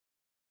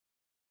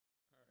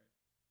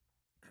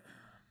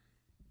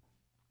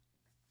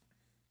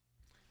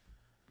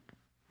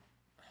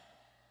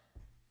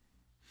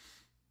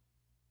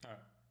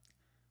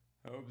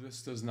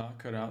this does not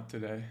cut out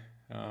today,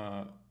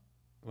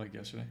 like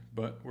yesterday,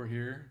 but we're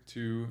here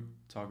to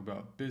talk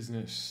about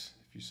business.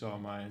 If you saw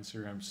my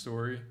Instagram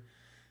story,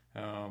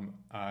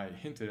 I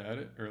hinted at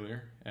it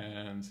earlier,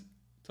 and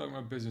talking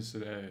about business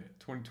today.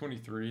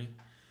 2023,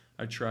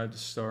 I tried to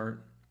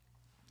start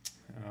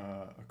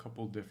a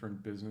couple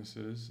different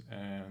businesses,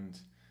 and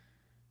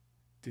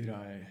did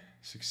I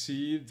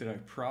succeed? Did I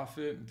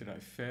profit? Did I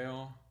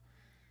fail?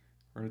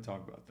 We're going to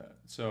talk about that.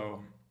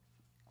 So,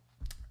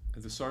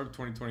 at the start of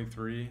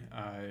 2023,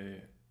 I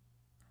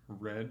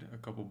read a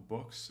couple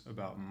books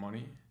about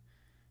money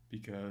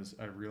because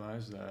I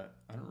realized that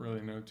I don't really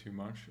know too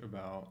much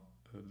about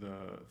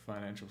the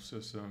financial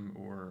system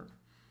or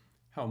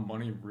how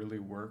money really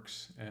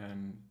works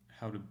and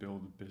how to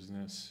build a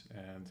business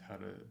and how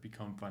to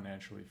become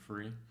financially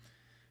free.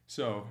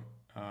 So,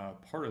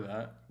 part of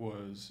that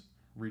was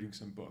reading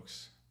some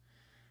books.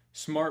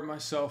 Smart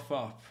myself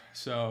up.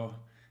 So,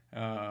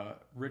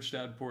 Rich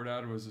Dad Poor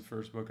Dad was the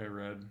first book I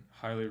read.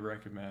 Highly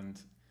recommend.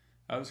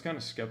 I was kind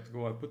of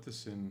skeptical. I put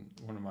this in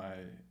one of my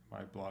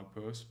blog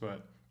posts,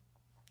 but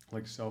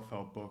like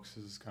self-help books,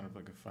 this is kind of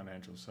like a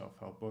financial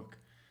self-help book,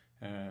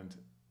 and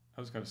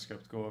I was kind of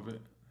skeptical of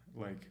it.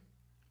 Like,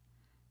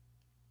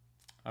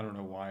 I don't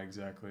know why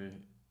exactly,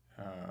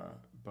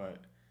 but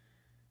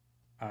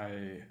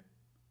I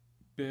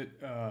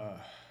bit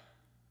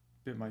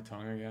my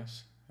tongue, I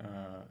guess,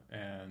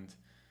 and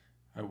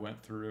I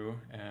went through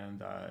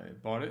and I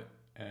bought it,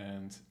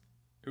 and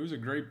it was a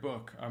great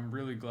book. I'm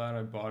really glad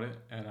I bought it,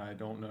 and I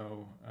don't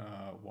know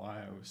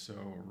why I was so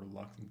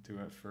reluctant to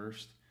at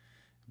first,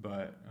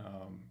 but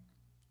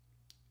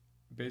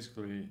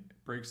basically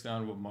it breaks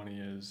down what money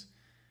is,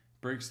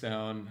 breaks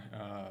down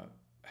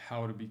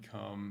how to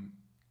become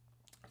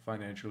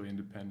financially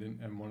independent,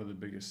 and one of the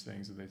biggest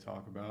things that they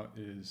talk about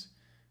is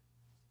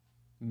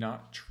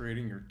not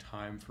trading your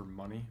time for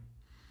money.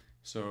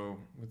 So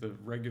with a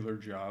regular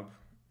job,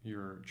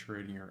 you're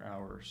trading your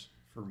hours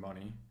for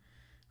money,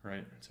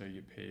 right? So you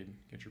get paid,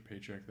 get your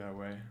paycheck that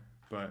way.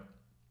 But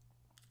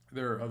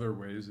there are other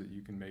ways that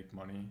you can make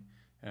money,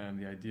 and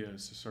the idea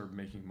is to start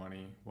making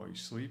money while you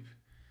sleep.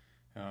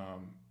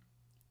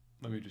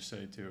 Let me just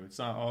say too, it's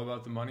not all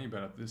about the money,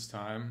 but at this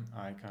time,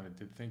 I kind of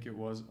did think it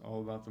was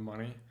all about the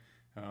money,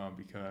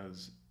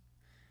 because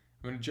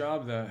I'm in a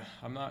job that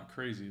I'm not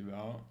crazy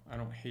about. I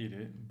don't hate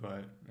it,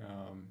 but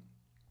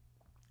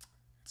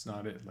it's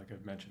not it, like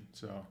I've mentioned.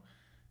 So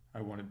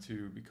I wanted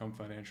to become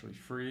financially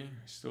free.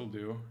 I still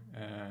do.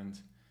 And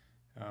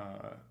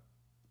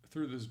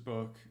through this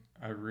book,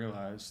 I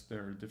realized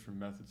there are different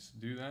methods to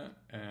do that.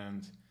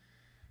 And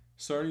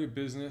starting a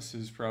business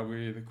is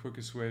probably the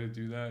quickest way to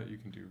do that. You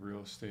can do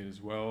real estate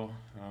as well.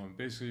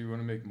 Basically, you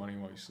want to make money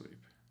while you sleep,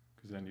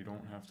 because then you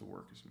don't have to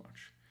work as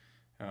much.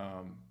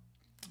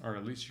 Or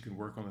at least you can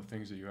work on the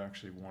things that you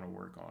actually want to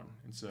work on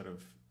instead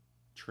of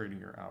trading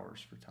your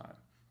hours for time.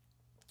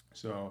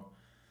 So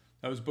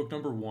that was book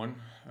number one.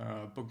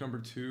 Book number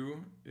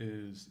two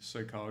is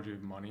Psychology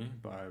of Money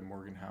by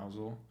Morgan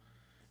Housel.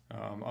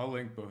 I'll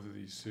link both of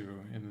these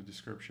two in the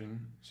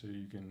description so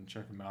you can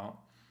check them out.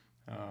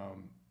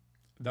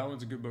 That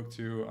one's a good book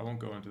too. I won't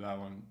go into that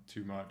one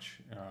too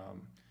much.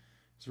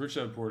 So Rich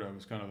Dad Poor Dad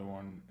was kind of the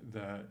one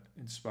that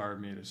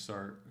inspired me to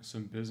start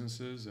some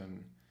businesses.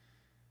 And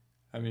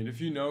I mean,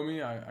 if you know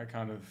me, I've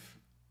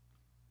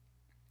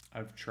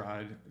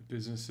tried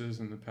businesses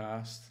in the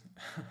past.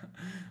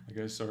 Like,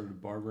 I started a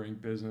barbering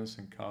business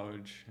in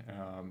college.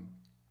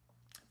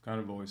 Kind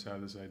of always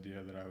had this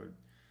idea that I would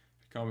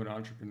become an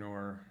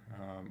entrepreneur,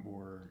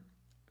 or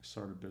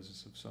start a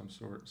business of some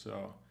sort.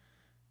 So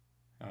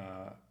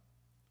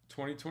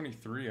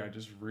 2023, I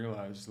just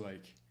realized,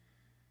 like,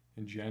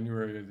 in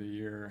January of the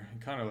year,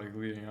 and kind of like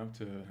leading up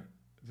to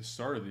the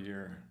start of the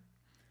year,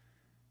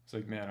 it's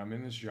like, man, I'm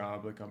in this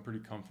job. Like, I'm pretty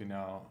comfy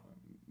now.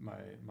 My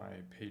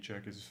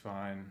paycheck is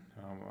fine.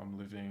 I'm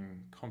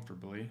living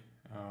comfortably.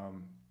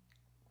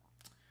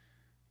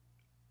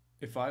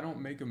 If I don't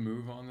make a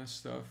move on this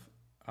stuff,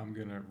 I'm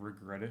going to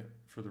regret it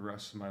for the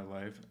rest of my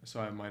life.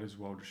 So I might as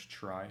well just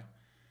try.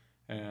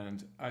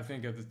 And I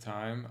think at the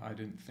time, I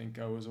didn't think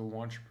I was a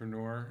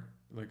entrepreneur.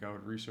 Like, I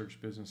would research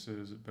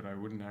businesses, but I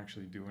wouldn't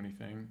actually do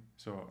anything.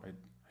 So I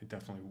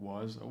definitely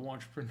was a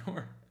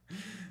entrepreneur.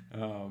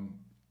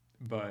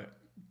 But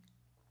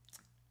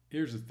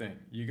here's the thing.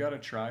 You got to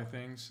try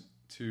things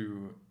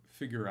to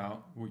figure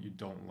out what you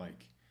don't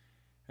like.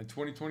 And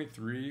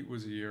 2023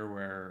 was a year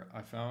where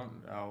I found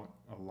out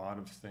a lot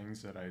of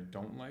things that I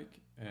don't like,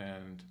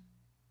 and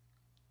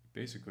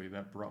basically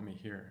that brought me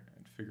here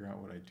and figure out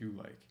what I do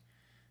like.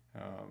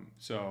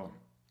 So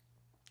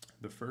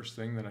the first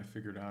thing that I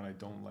figured out I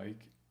don't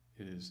like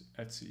is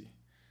Etsy.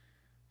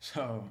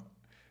 So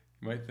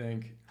you might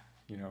think,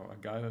 a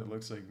guy that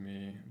looks like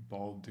me,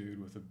 bald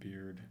dude with a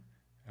beard,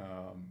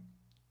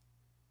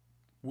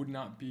 would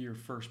not be your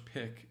first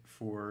pick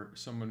for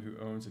someone who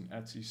owns an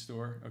Etsy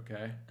store,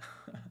 okay?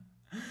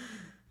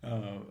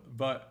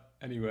 But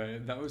anyway,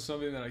 that was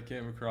something that I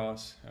came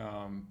across,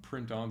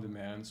 print on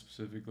demand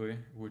specifically,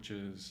 which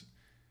is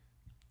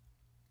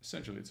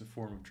essentially, it's a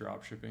form of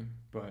drop shipping,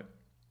 but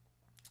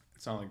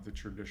it's not like the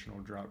traditional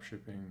drop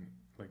shipping,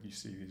 like you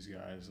see these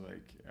guys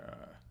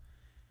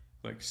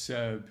like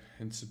Seb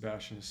and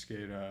Sebastian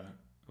Escada,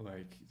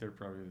 like they're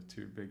probably the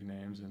two big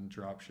names in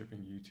drop shipping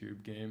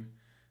YouTube game.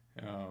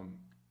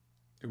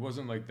 It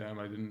wasn't like them.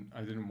 I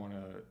didn't want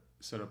to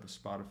set up a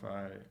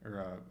Spotify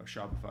or a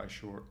Shopify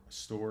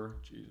store.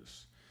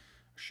 Jesus,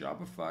 a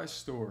Shopify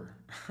store.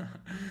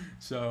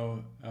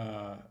 So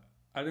I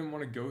didn't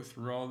want to go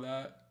through all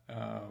that.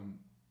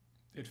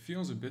 It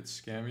feels a bit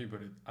scammy,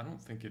 but I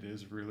don't think it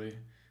is really.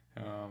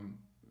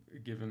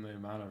 Given the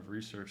amount of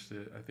research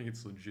that I think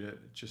it's legit.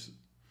 It's just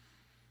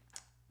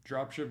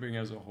dropshipping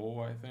as a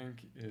whole, I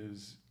think,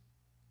 is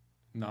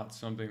not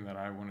something that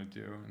I want to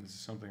do, and this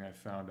is something I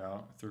found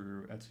out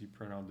through Etsy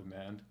print on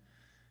demand.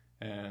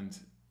 And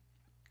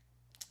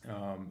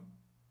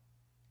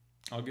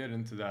I'll get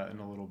into that in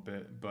a little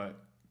bit,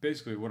 but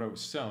basically what I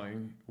was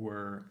selling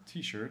were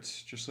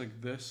t-shirts just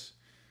like this.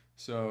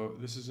 So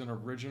this is an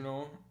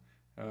original.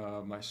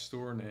 My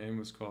store name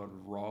was called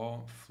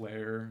Raw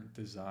Flair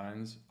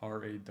Designs,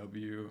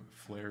 RAW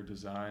Flair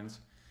Designs.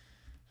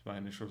 So my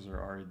initials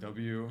are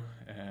RAW,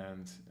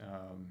 and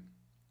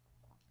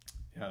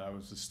yeah, that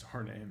was the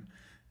store name.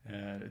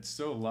 And it's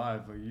still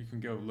alive, but you can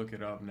go look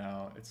it up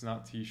now. It's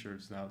not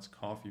t-shirts now, it's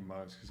coffee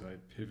mugs because I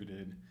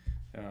pivoted.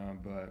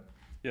 But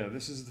yeah,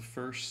 this is the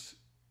first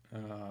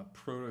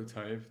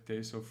prototype,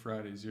 Day So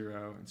Friday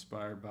Zero,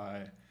 inspired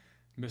by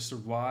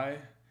Mr. Y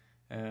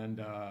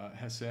and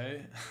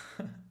Hesse.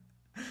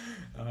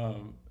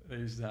 They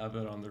used to have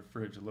it on their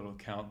fridge, a little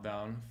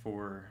countdown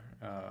for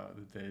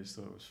the days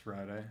till it was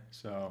Friday.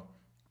 So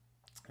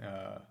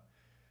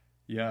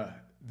yeah,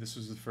 this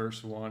was the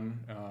first one.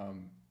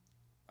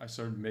 I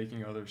started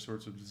making other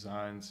sorts of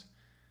designs.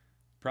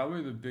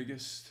 Probably the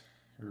biggest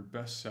or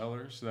best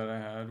sellers that I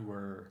had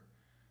were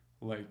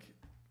like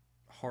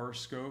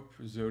horoscope,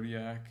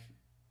 zodiac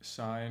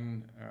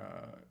sign,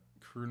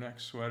 crew neck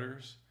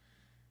sweaters.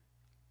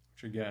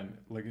 Which again,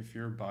 like if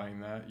you're buying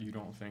that, you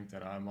don't think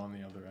that I'm on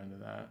the other end of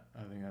that.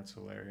 I think that's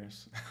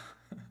hilarious.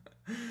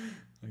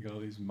 Like all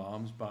these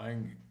moms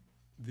buying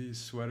these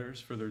sweaters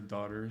for their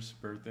daughters'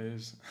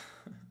 birthdays.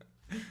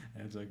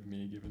 And it's like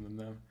me giving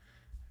them.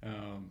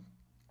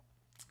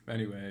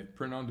 Anyway,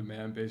 print on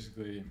demand,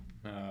 basically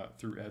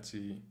through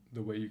Etsy,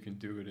 the way you can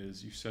do it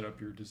is you set up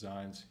your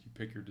designs, you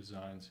pick your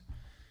designs.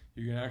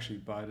 You can actually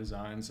buy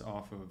designs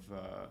off of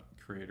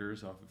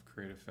creators, off of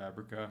Creative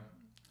Fabrica,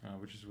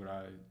 which is what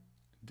I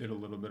did a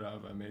little bit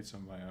of. I made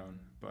some of my own,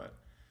 but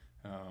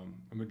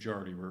a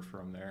majority were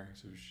from there,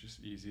 so it was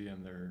just easy,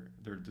 and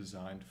they're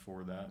designed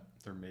for that.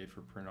 They're made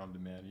for print on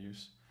demand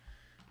use.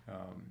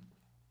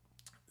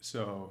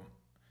 So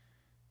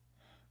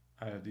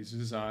I had these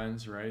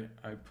designs, right?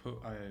 I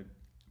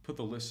put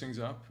the listings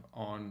up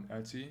on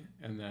Etsy,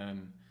 and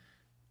then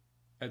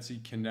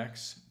Etsy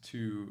connects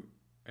to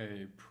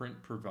a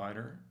print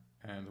provider,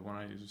 and the one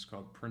I use is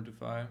called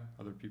Printify.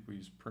 Other people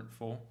use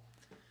Printful.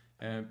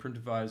 And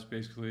Printify is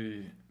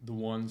basically the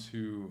ones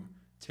who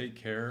take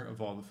care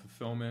of all the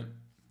fulfillment.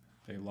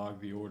 They log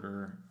the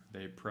order,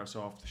 they press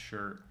off the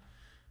shirt,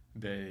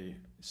 they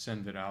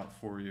send it out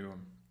for you,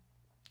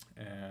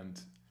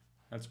 and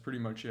that's pretty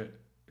much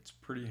it. It's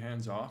pretty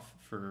hands-off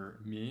for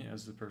me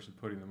as the person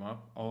putting them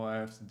up. All I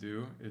have to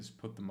do is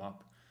put them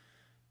up,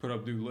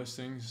 do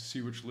listings,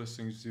 see which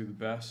listings do the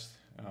best,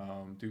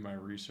 do my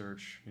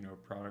research,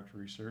 product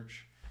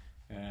research.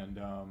 And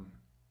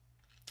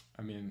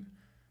I mean,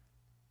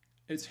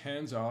 it's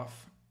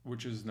hands-off,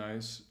 which is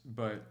nice,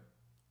 but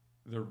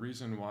the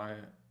reason why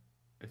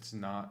it's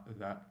not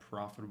that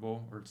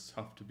profitable, or it's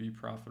tough to be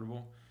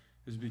profitable,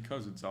 is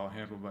because it's all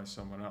handled by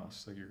someone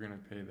else. Like, you're going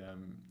to pay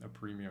them a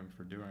premium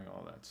for doing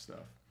all that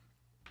stuff.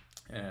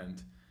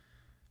 And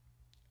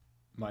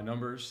my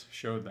numbers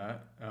showed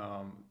that.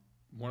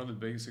 One of the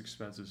biggest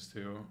expenses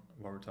too,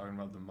 while we're talking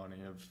about the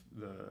money of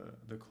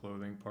the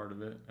clothing part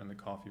of it and the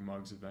coffee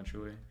mugs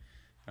eventually.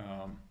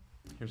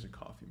 Here's a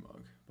coffee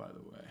mug, by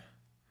the way.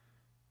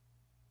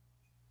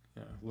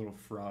 Yeah, little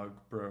frog,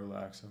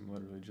 Brolax. I'm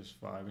literally just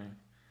vibing.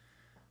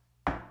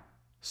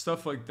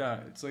 Stuff like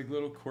that. It's like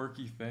little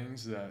quirky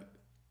things that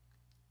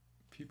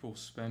people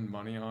spend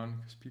money on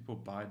because people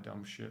buy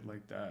dumb shit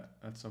like that.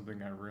 That's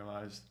something I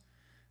realized.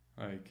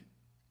 Like,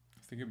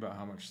 think about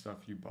how much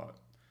stuff you bought.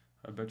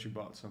 I bet you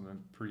bought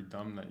something pretty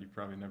dumb that you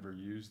probably never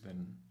used,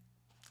 and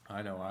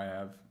I know I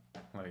have.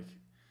 Like,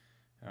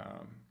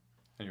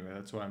 anyway,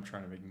 that's why I'm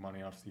trying to make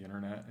money off the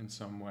internet in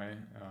some way.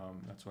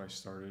 That's why I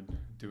started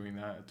doing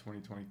that in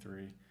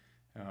 2023,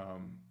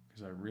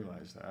 because I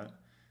realized that.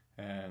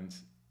 And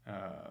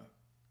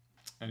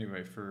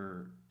anyway,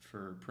 for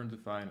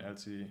Printify and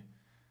Etsy,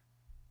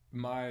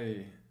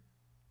 my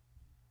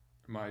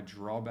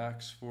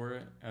drawbacks for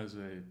it as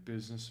a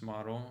business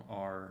model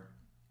are,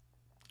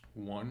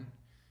 one,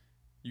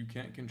 you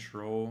can't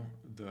control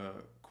the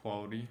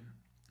quality.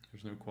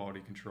 There's no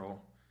quality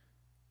control.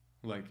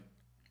 Like,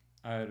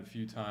 I had a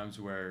few times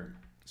where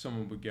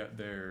someone would get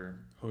their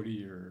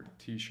hoodie or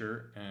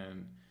t-shirt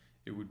and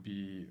it would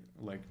be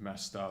like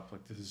messed up,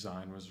 like the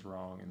design was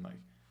wrong, and like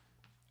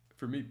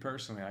for me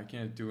personally, I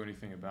can't do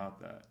anything about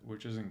that,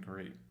 which isn't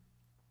great.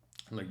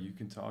 Like you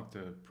can talk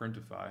to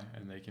Printify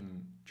and they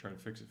can try to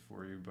fix it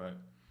for you, but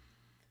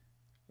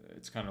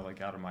it's kind of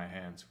like out of my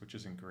hands, which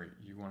isn't great.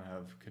 You want to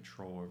have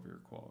control over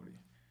your quality.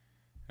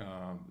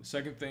 The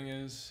second thing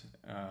is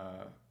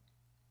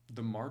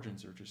the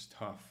margins are just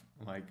tough.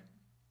 Like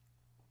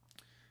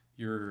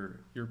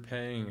you're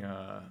paying.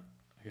 I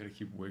gotta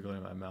keep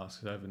wiggling my mouse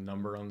because I have a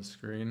number on the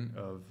screen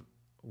of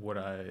what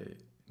I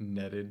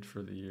netted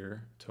for the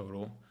year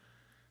total.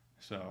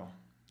 So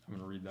I'm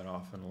gonna read that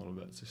off in a little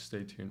bit. So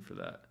stay tuned for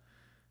that.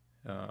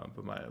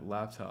 But my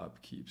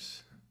laptop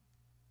keeps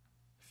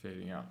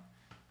fading out.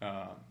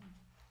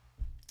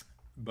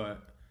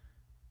 But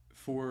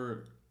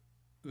for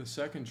the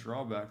second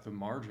drawback, the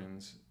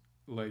margins,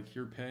 like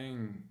you're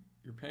paying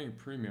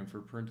premium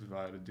for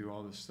Printify to do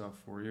all this stuff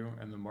for you,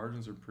 and the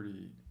margins are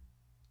pretty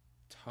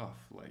tough.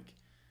 Like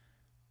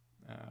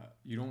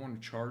you don't want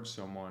to charge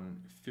someone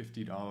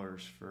 $50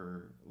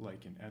 for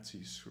like an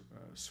Etsy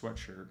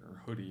sweatshirt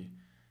or hoodie,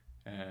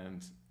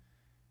 and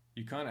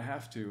you kind of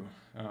have to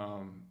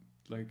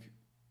like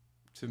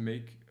to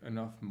make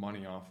enough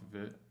money off of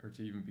it or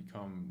to even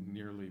become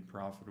nearly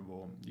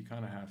profitable. You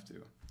kind of have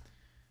to,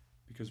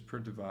 because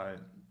Printify,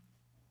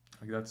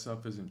 like that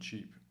stuff isn't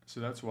cheap. So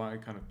that's why I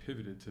kind of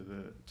pivoted to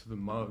the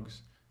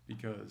mugs,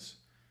 because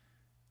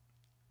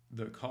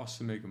the cost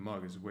to make a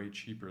mug is way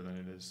cheaper than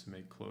it is to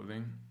make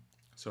clothing.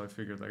 So I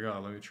figured like, oh,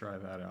 let me try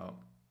that out.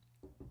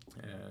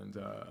 And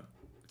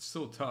it's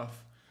still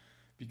tough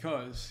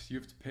because you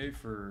have to pay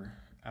for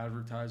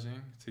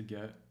advertising to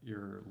get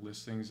your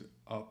listings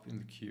up in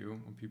the queue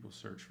when people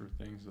search for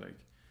things. Like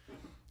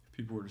if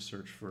people were to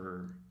search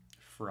for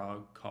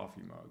frog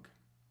coffee mug,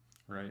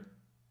 right?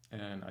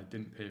 And I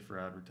didn't pay for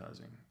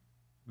advertising.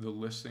 The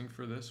listing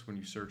for this, when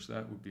you search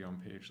that, would be on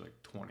page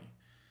like 20.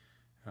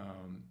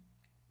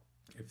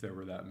 If there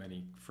were that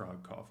many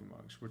frog coffee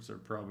mugs, which there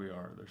probably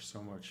are. There's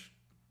so much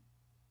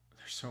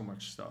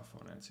stuff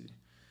on Etsy.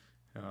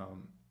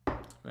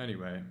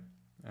 Anyway,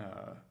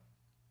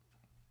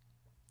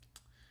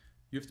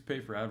 you have to pay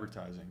for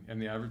advertising,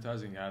 and the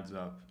advertising adds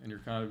up, and you're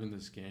kind of in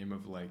this game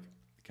of like,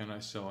 can I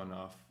sell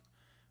enough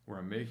where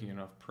I'm making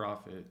enough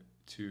profit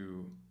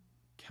to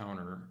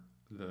counter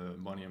the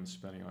money I'm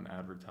spending on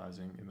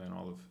advertising and then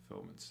all the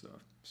fulfillment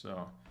stuff.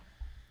 So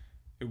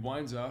it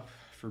winds up,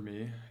 for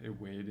me, it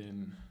weighed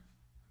in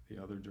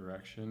the other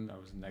direction. I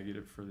was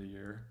negative for the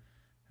year.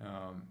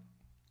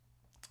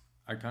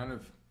 The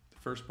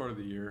first part of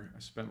the year, I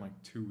spent like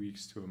 2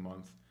 weeks to a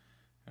month,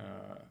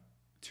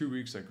 2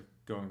 weeks like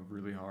going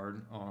really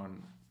hard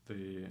on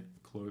the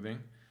clothing,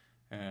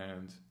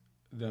 and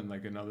then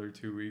like another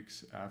 2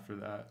 weeks after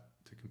that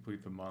to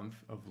complete the month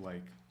of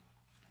like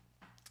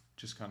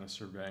just kind of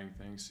surveying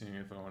things, seeing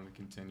if I wanted to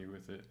continue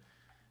with it.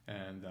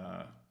 And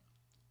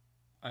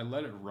I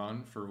let it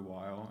run for a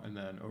while, and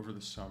then over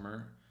the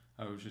summer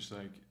I was just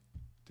like,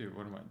 dude,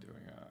 what am I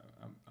doing?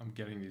 I'm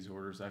getting these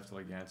orders. I have to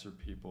like answer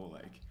people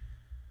like,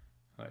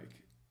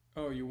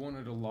 oh, you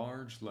wanted a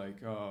large?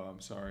 Like, oh,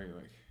 I'm sorry,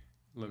 like,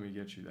 let me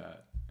get you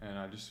that. And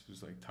I just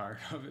was like tired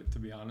of it, to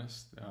be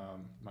honest.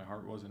 My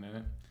heart wasn't in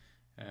it,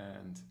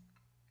 and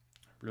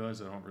I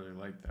realized I don't really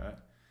like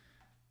that.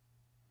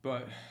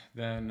 But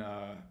then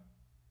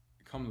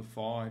come the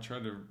fall, I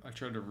tried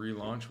to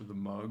relaunch with the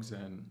mugs,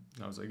 and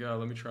I was like, oh,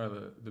 let me try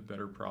the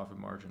better profit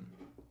margin.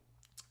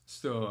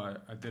 Still,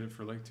 I did it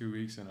for like 2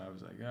 weeks, and I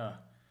was like,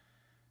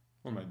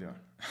 what am I doing?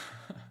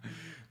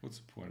 What's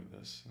the point of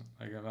this?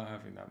 Like, I'm not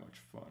having that much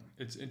fun.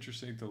 It's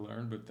interesting to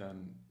learn, but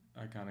then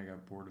I kind of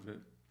got bored of it.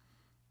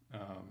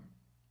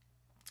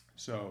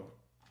 So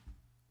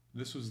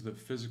this was the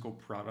physical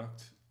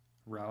product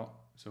route.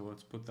 So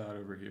let's put that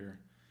over here.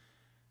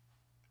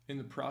 In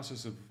the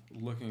process of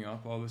looking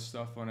up all this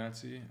stuff on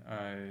Etsy,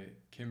 I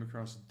came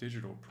across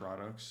digital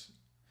products.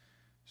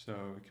 So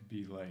it could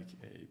be like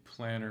a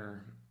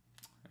planner,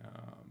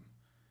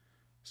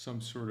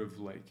 some sort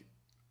of like,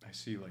 I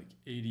see like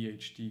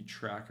ADHD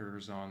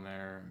trackers on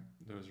there.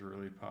 Those are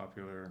really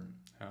popular.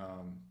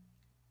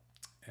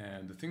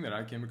 And the thing that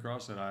I came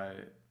across that I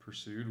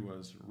pursued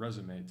was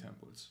resume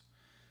templates.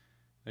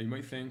 Now you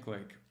might think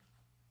like,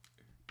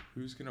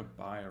 who's gonna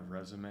buy a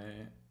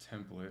resume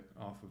template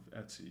off of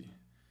Etsy?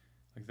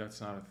 Like that's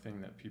not a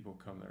thing that people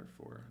come there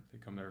for. They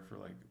come there for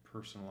like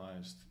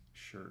personalized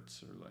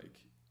shirts or like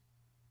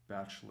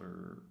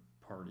bachelor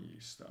party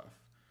stuff.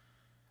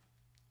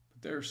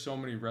 But there are so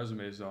many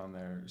resumes on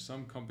there.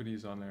 Some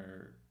companies on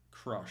there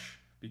crush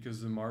because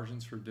the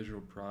margins for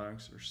digital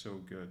products are so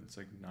good. It's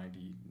like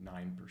 99%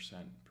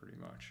 pretty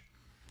much.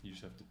 You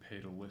just have to pay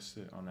to list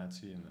it on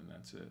Etsy, and then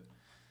that's it.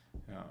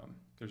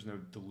 There's no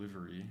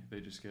delivery. They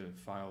just get a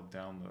file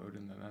download,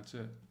 and then that's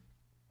it.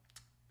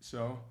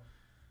 So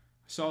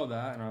I saw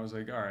that, and I was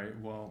like, all right,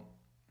 well,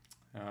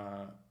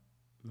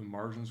 the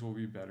margins will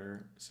be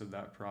better, so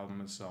that problem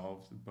is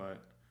solved.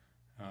 But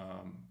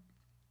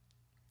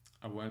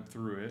I went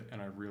through it, and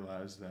I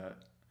realized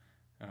that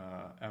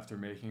after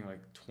making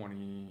like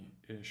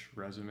 20-ish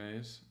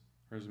resume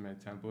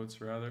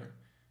templates rather,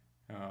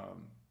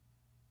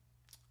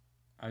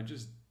 I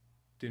just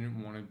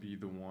didn't want to be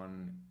the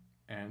one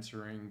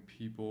answering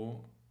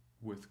people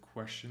with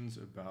questions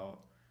about,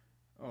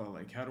 oh,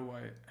 like how do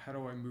I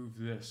move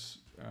this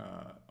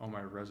on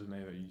my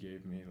resume that you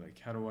gave me? Like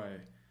how do I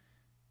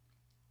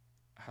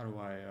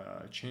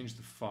change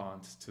the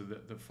font to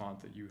the font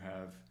that you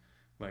have?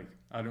 Like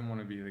I didn't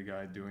want to be the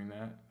guy doing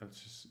that. That's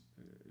just,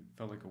 it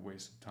felt like a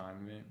waste of time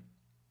to me.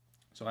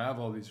 So I have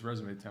all these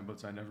resume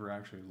templates I never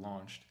actually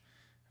launched.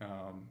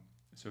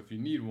 So if you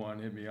need one,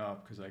 hit me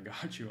up because I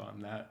got you on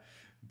that.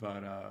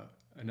 But I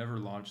never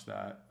launched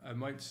that. I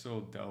might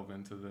still delve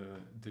into the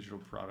digital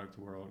product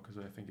world because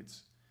I think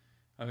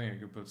I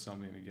could put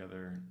something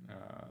together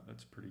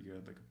that's pretty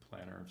good, like a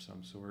planner of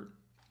some sort.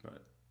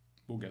 But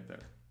we'll get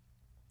there.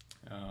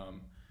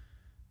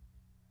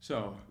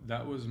 So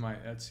that was my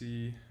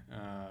Etsy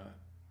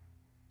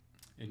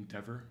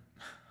endeavor.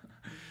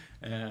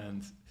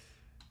 And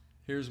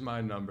here's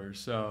my number.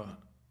 So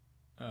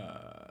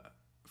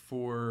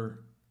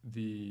for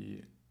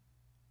the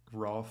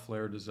raw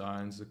flare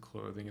designs, the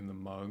clothing and the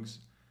mugs,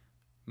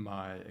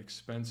 my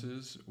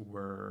expenses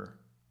were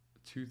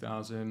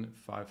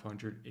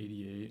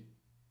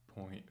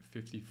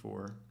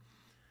 $2,588.54.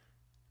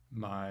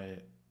 My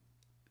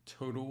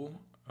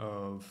total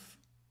of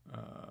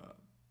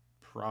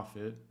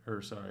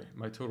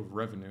my total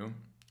revenue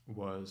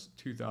was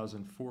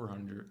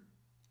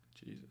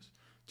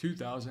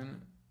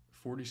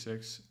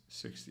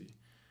 $2,046.60.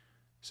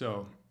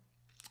 So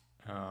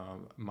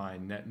my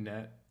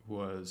net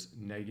was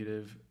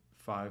negative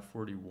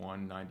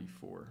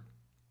 $541.94.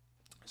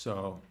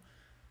 So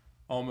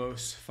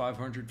almost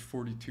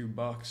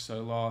 $542 I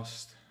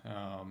lost.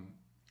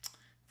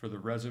 For the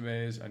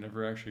resumes, I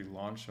never actually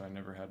launched, so I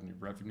never had any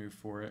revenue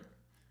for it.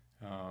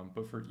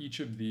 But for each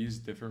of these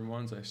different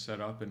ones, I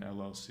set up an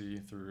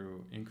LLC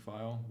through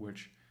Inkfile,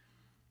 which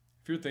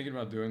if you're thinking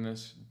about doing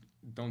this,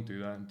 don't do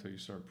that until you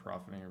start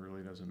profiting. It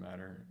really doesn't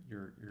matter.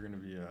 You're going to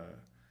be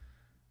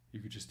you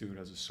could just do it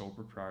as a sole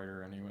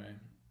proprietor anyway.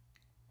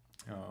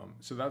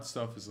 So that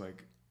stuff is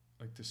like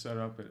to set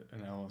up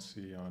an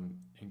LLC on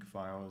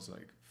Inkfile is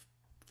like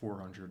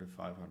 $400 to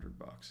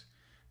 $500.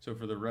 So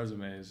for the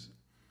resumes,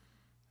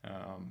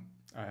 I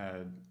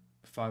had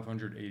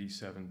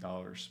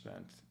 $587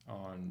 spent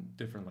on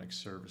different like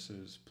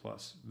services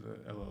plus the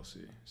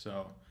LLC.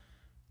 So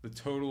the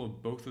total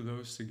of both of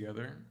those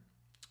together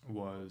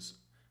was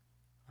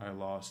I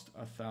lost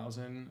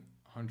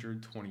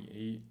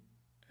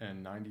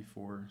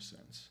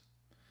 $1,128.94.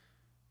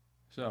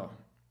 So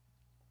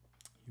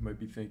you might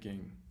be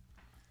thinking,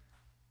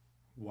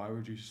 why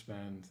would you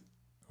spend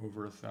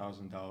over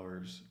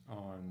 $1,000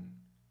 on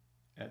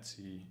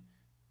Etsy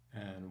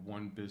and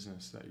one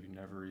business that you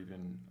never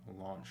even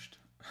launched?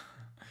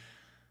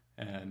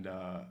 And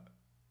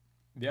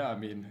yeah, I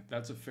mean,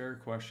 that's a fair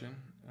question.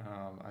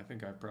 I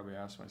think I've probably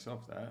asked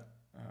myself that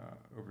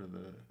over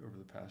the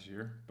past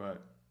year,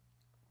 but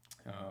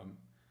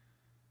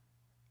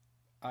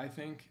I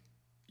think,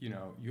 you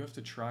have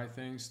to try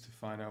things to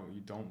find out what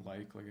you don't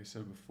like I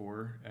said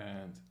before,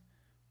 and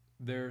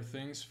there are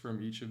things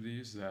from each of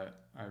these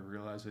that I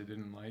realized I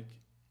didn't like.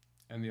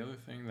 And the other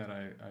thing that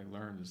I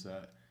learned is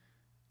that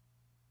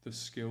the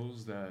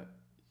skills that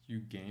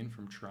you gain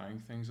from trying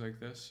things like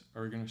this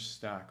are going to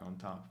stack on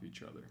top of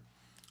each other.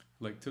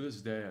 Like to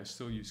this day, I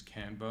still use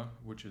Canva,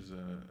 which is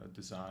a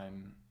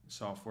design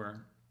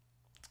software,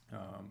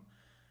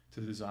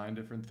 to design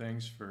different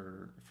things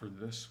for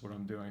this, what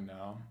I'm doing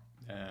now.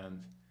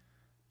 And,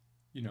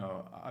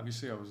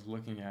 obviously I was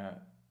looking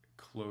at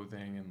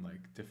clothing and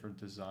like different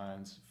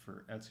designs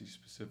for Etsy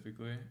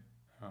specifically,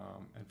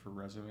 and for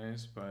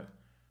resumes, but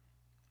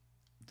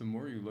the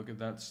more you look at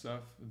that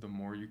stuff, the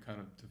more you kind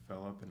of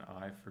develop an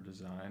eye for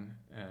design,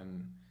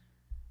 and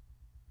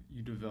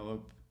you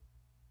develop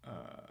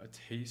a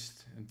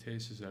taste, and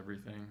taste is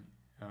everything.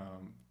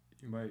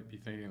 You might be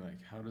thinking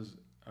like, how does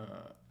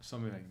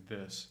something like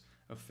this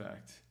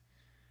affect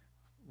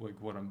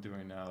like what I'm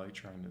doing now, like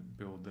trying to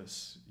build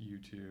this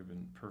YouTube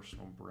and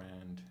personal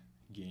brand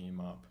game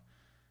up?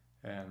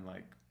 And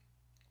like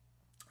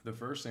the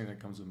first thing that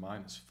comes to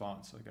mind is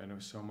fonts. Like I know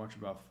so much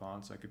about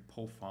fonts. I could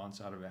pull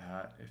fonts out of a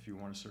hat. If you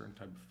want a certain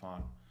type of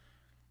font,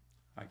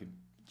 I could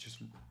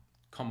just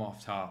come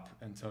off top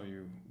and tell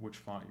you which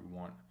font you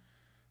want.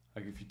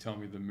 Like if you tell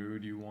me the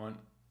mood you want,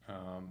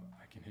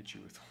 I can hit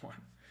you with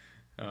one,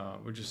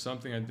 which is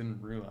something I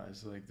didn't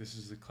realize. Like this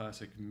is the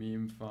classic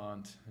meme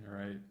font,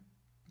 right?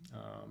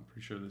 I'm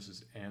pretty sure this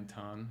is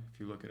Anton if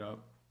you look it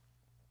up,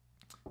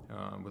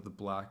 with a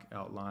black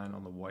outline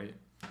on the white.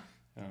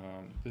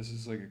 This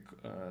is like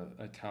a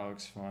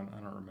italics font. I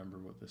don't remember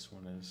what this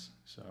one is,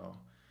 so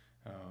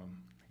I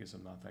guess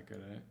I'm not that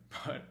good at it.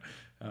 But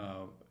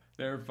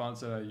there are fonts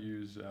that I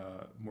use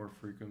more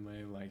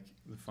frequently, like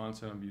the fonts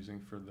that I'm using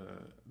for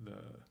the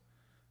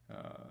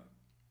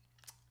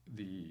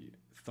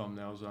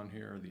thumbnails on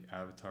here, or the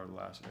Avatar: The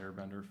Last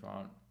Airbender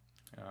font.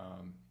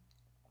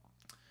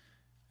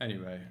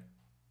 Anyway,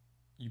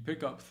 you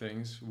pick up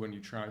things when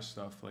you try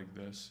stuff like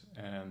this,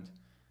 and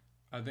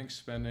I think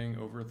spending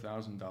over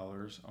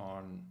 $1,000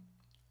 on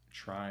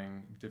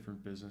trying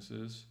different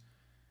businesses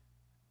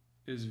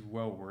is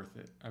well worth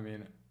it. I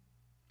mean,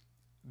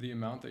 the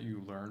amount that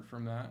you learn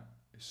from that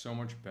is so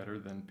much better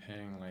than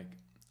paying like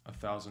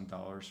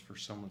 $1,000 for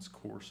someone's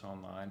course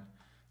online.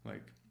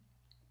 Like,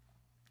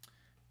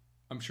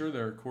 I'm sure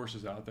there are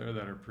courses out there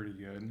that are pretty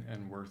good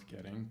and worth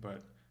getting,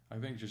 but I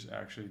think just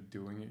actually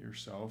doing it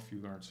yourself,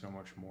 you learn so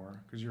much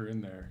more because you're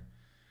in there.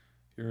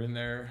 You're in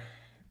there,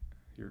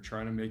 you're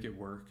trying to make it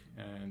work,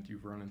 and you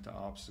run into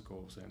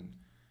obstacles. And,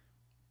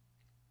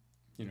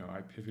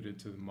 I pivoted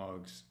to the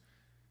mugs.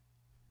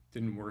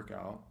 Didn't work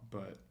out,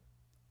 but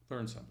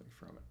learned something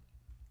from it.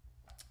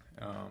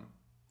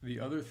 The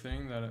other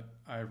thing that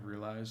I've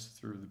realized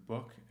through the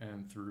book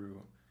and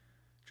through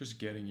just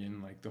getting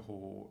in like the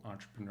whole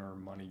entrepreneur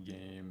money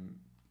game,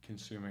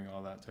 consuming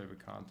all that type of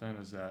content,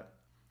 is that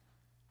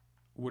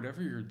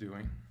whatever you're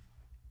doing,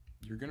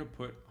 you're going to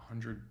put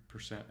 100%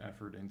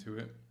 effort into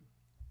it.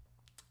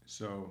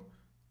 So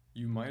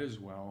you might as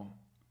well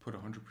put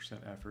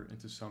 100% effort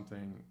into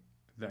something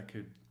that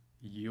could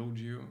yield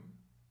you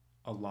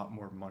a lot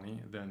more money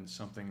than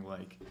something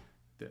like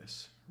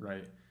this,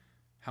 right?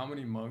 How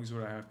many mugs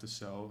would I have to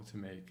sell to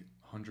make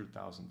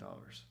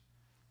 $100,000?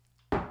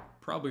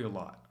 Probably a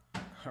lot,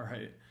 all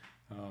right?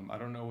 I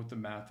don't know what the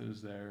math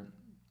is there,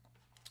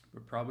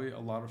 but probably a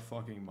lot of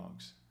fucking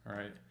mugs, all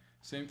right?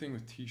 Same thing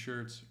with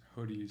t-shirts,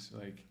 hoodies.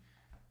 Like,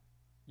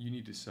 you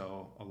need to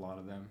sell a lot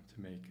of them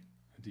to make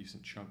a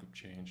decent chunk of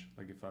change.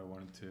 Like, if I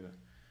wanted to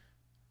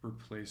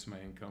replace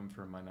my income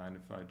from my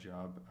 9-to-5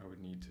 job, I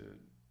would need to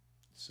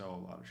sell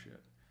a lot of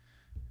shit.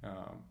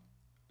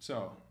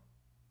 So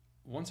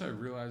once I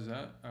realized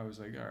that, I was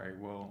like, all right,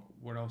 well,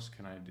 what else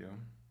can I do?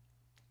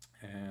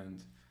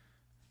 And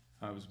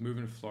I was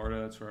moving to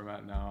Florida. That's where I'm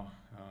at now,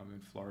 in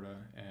Florida.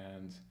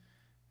 And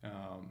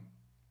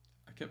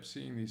I kept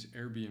seeing these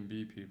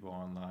Airbnb people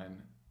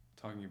online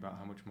talking about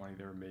how much money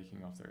they were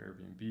making off their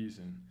Airbnbs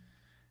in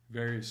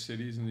various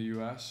cities in the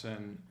US.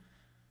 And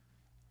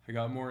I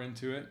got more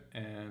into it,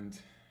 and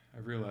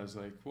I realized,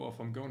 like, well, if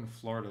I'm going to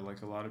Florida,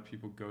 like, a lot of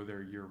people go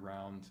there year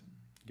round.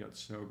 You got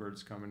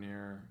snowbirds coming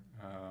here.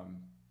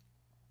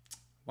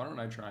 Why don't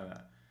I try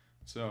that?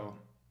 So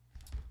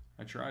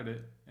I tried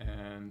it,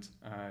 and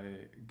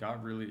I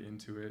got really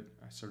into it.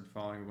 I started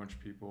following a bunch of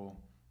people.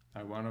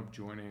 I wound up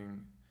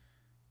joining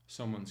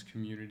someone's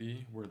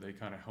community where they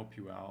kind of help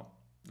you out.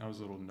 I was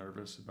a little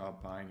nervous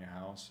about buying a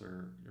house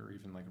or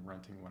even like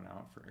renting one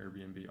out for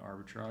Airbnb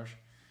arbitrage.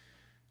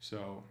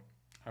 So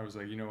I was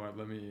like, you know what,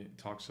 let me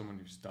talk to someone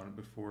who's done it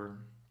before.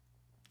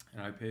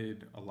 And I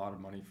paid a lot of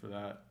money for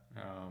that.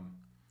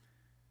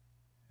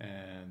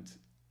 And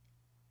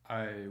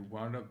I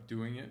wound up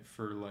doing it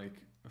for like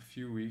a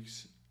few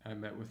weeks. I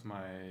met with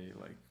my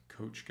like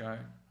coach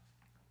guy.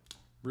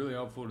 Really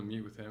helpful to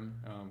meet with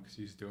him because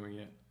he's doing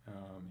it.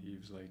 He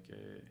was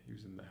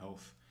in the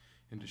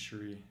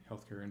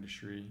healthcare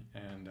industry,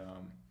 and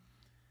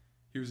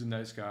he was a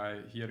nice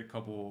guy. He had a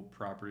couple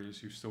properties.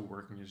 He was still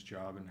working his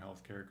job in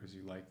healthcare because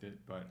he liked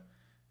it, but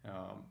he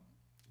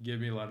gave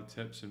me a lot of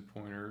tips and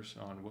pointers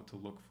on what to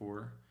look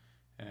for.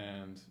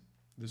 And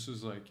this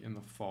was like in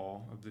the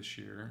fall of this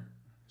year,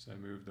 so I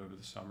moved over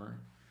the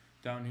summer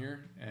down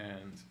here,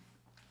 and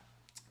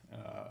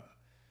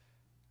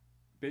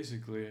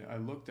basically I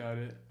looked at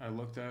it. I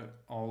looked at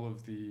all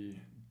of the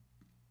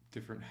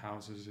different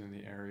houses in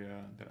the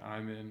area that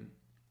I'm in.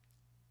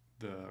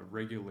 The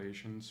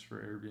regulations for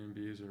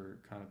Airbnbs are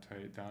kind of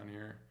tight down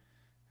here.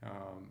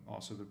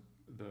 Also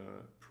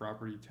the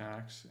property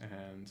tax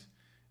and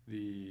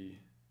the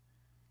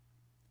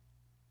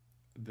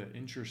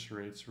interest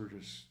rates were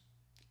just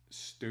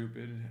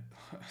stupid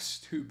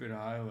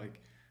high.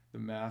 Like, the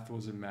math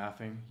wasn't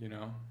mathing,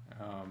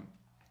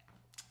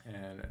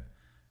 and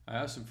I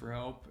asked him for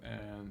help,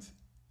 and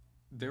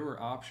there were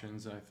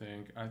options. I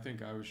think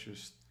I was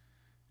just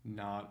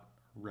not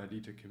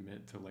ready to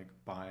commit to like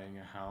buying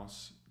a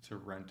house to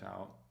rent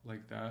out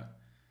like that,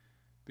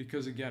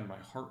 because again, my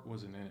heart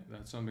wasn't in it.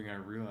 That's something I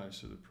realized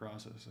through the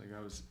process. Like,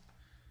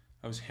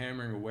 I was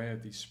hammering away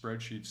at these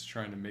spreadsheets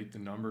trying to make the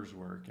numbers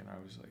work, and I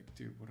was like,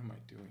 dude, what am I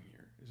doing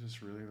here? Is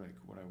this really like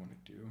what I want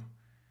to do?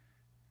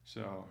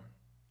 So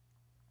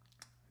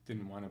I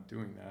didn't wind up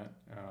doing that.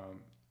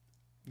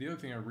 The other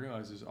thing I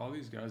realized is all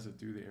these guys that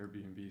do the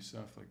Airbnb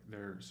stuff, like,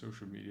 their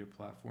social media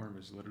platform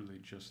is literally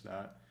just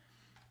that.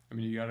 I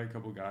mean, you got a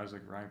couple guys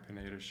like Ryan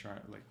Pineda's trying,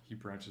 like, he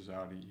branches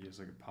out. He has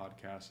like a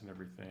podcast and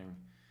everything,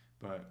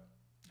 but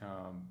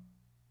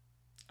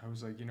I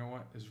was like, you know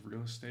what? Is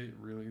real estate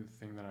really the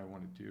thing that I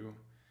want to do?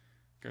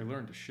 Like, I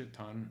learned a shit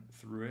ton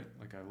through it.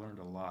 Like, I learned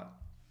a lot.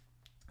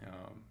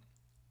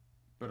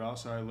 But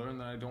also I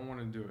learned that I don't want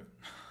to do it.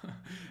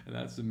 And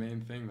that's the main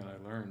thing that I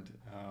learned.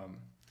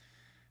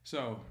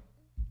 So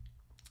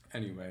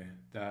anyway,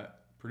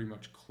 that pretty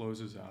much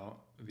closes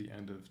out the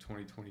end of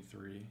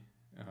 2023.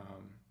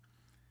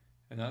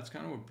 And that's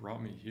kind of what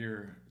brought me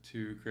here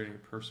to creating a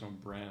personal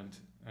brand.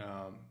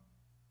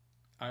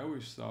 I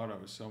always thought I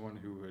was someone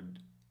who would,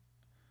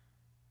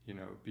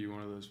 be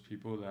one of those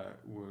people that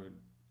would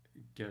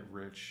get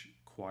rich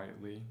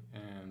quietly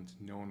and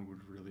no one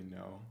would really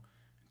know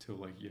until,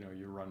 like,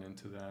 you run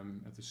into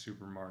them at the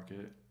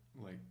supermarket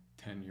like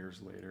 10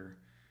 years later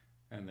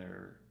and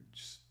they're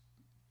just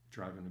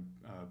driving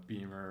a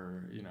Beamer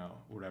or, you know,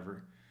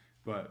 whatever.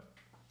 But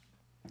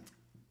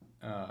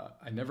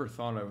I never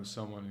thought I was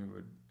someone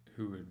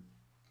who would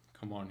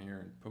come on here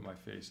and put my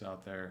face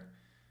out there.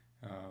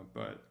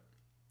 But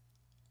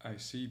I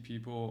see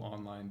people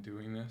online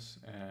doing this,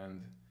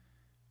 and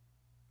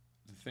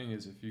the thing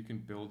is, if you can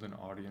build an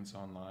audience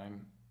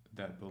online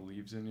that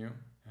believes in you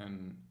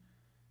and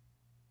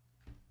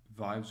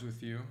vibes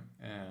with you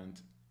and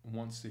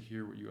wants to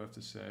hear what you have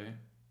to say,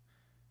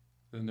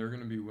 then they're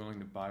going to be willing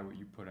to buy what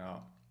you put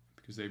out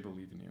because they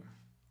believe in you.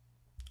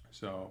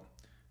 So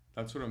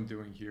that's what I'm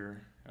doing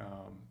here.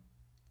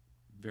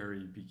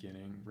 Very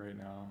beginning right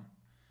now.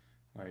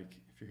 Like,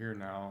 if you're here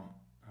now,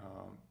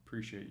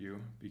 appreciate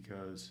you,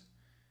 because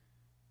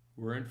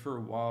we're in for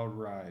a wild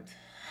ride.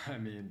 I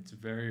mean, it's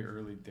very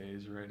early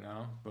days right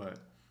now, but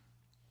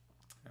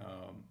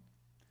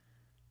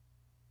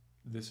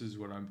this is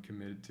what I'm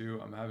committed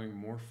to. I'm having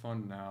more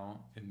fun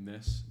now in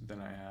this than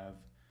I have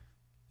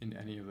in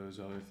any of those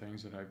other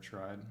things that I've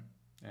tried.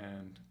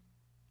 And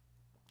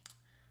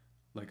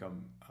like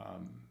I'm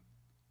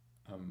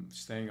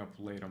staying up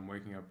late, I'm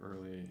waking up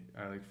early.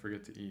 I like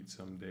forget to eat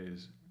some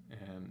days,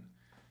 and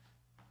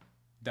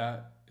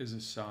that is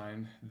a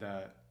sign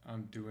that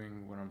I'm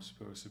doing what I'm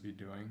supposed to be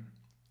doing.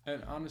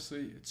 And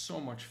honestly, it's so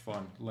much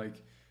fun.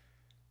 Like,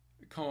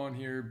 come on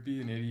here,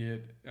 be an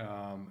idiot,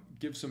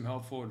 give some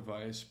helpful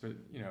advice, but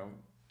you know,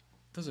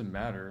 it doesn't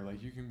matter.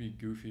 Like, you can be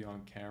goofy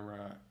on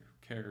camera,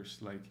 who cares?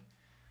 Like,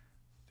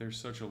 there's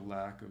such a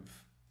lack of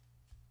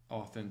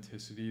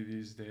authenticity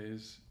these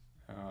days.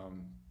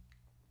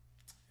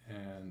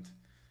 And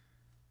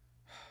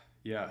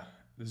yeah,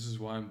 this is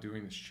why I'm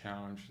doing this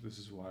challenge. This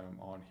is why I'm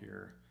on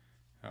here.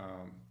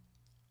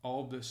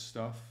 All this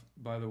stuff,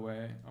 by the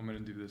way, I'm going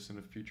to do this in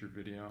a future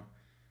video.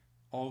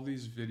 All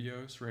these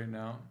videos right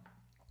now,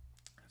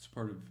 it's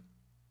part of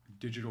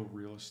digital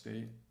real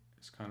estate.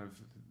 It's kind of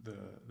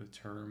the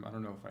term. I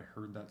don't know if I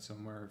heard that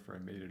somewhere, if I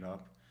made it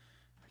up.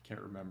 I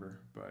can't remember,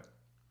 but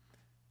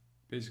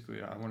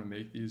basically I want to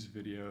make these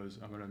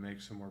videos. I'm going to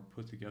make some more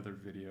put together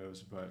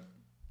videos, but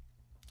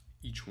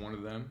each one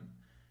of them,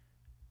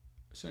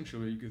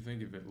 essentially you could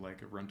think of it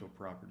like a rental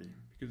property,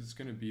 because it's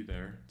going to be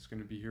there. It's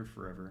going to be here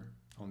forever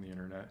on the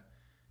internet.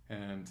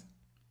 And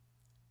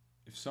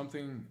if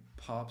something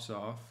pops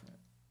off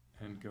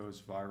and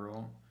goes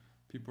viral,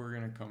 people are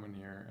going to come in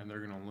here and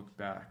they're going to look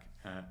back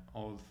at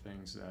all the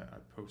things that I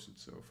posted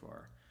so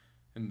far.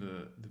 And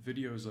the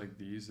videos like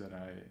these that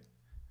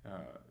I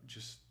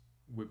just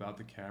whip out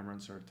the camera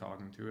and start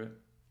talking to it,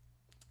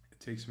 it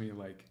takes me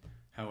like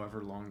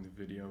however long the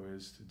video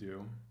is to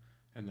do,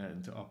 and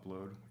then to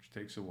upload, which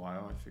takes a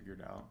while, I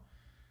figured out.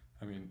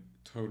 I mean,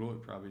 total,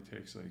 it probably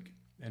takes like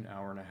an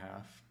hour and a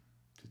half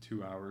to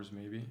 2 hours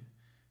maybe.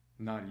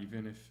 Not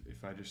even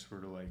if I just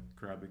sort of like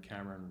grab the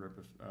camera and rip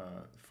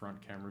a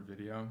front camera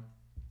video.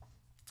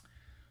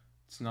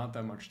 It's not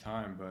that much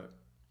time, but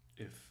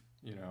if,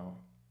 you know,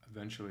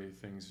 eventually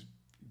things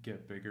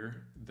get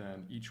bigger,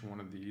 then each one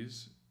of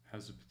these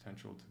has the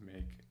potential to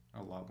make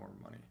a lot more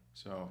money.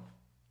 So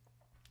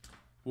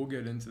we'll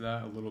get into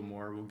that a little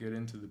more. We'll get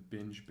into the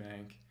binge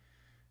bank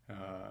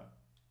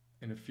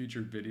in a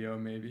future video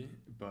maybe,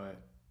 but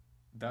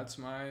that's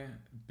my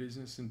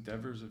business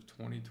endeavors of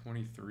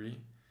 2023.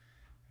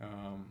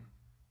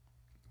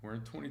 We're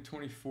in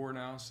 2024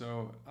 now,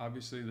 so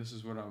obviously this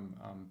is what I'm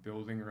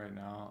building right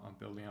now. I'm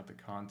building out the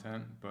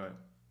content, but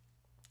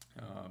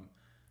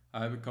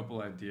I have a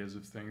couple ideas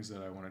of things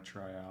that I want to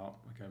try out.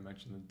 Like I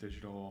mentioned, the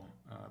digital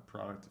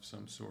product of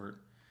some sort,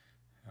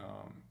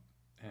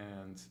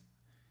 and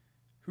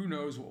who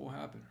knows what will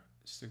happen.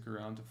 Stick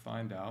around to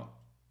find out.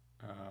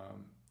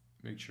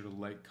 Make sure to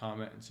like,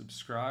 comment, and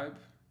subscribe,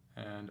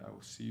 and I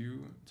will see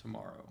you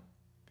tomorrow.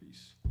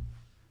 Peace.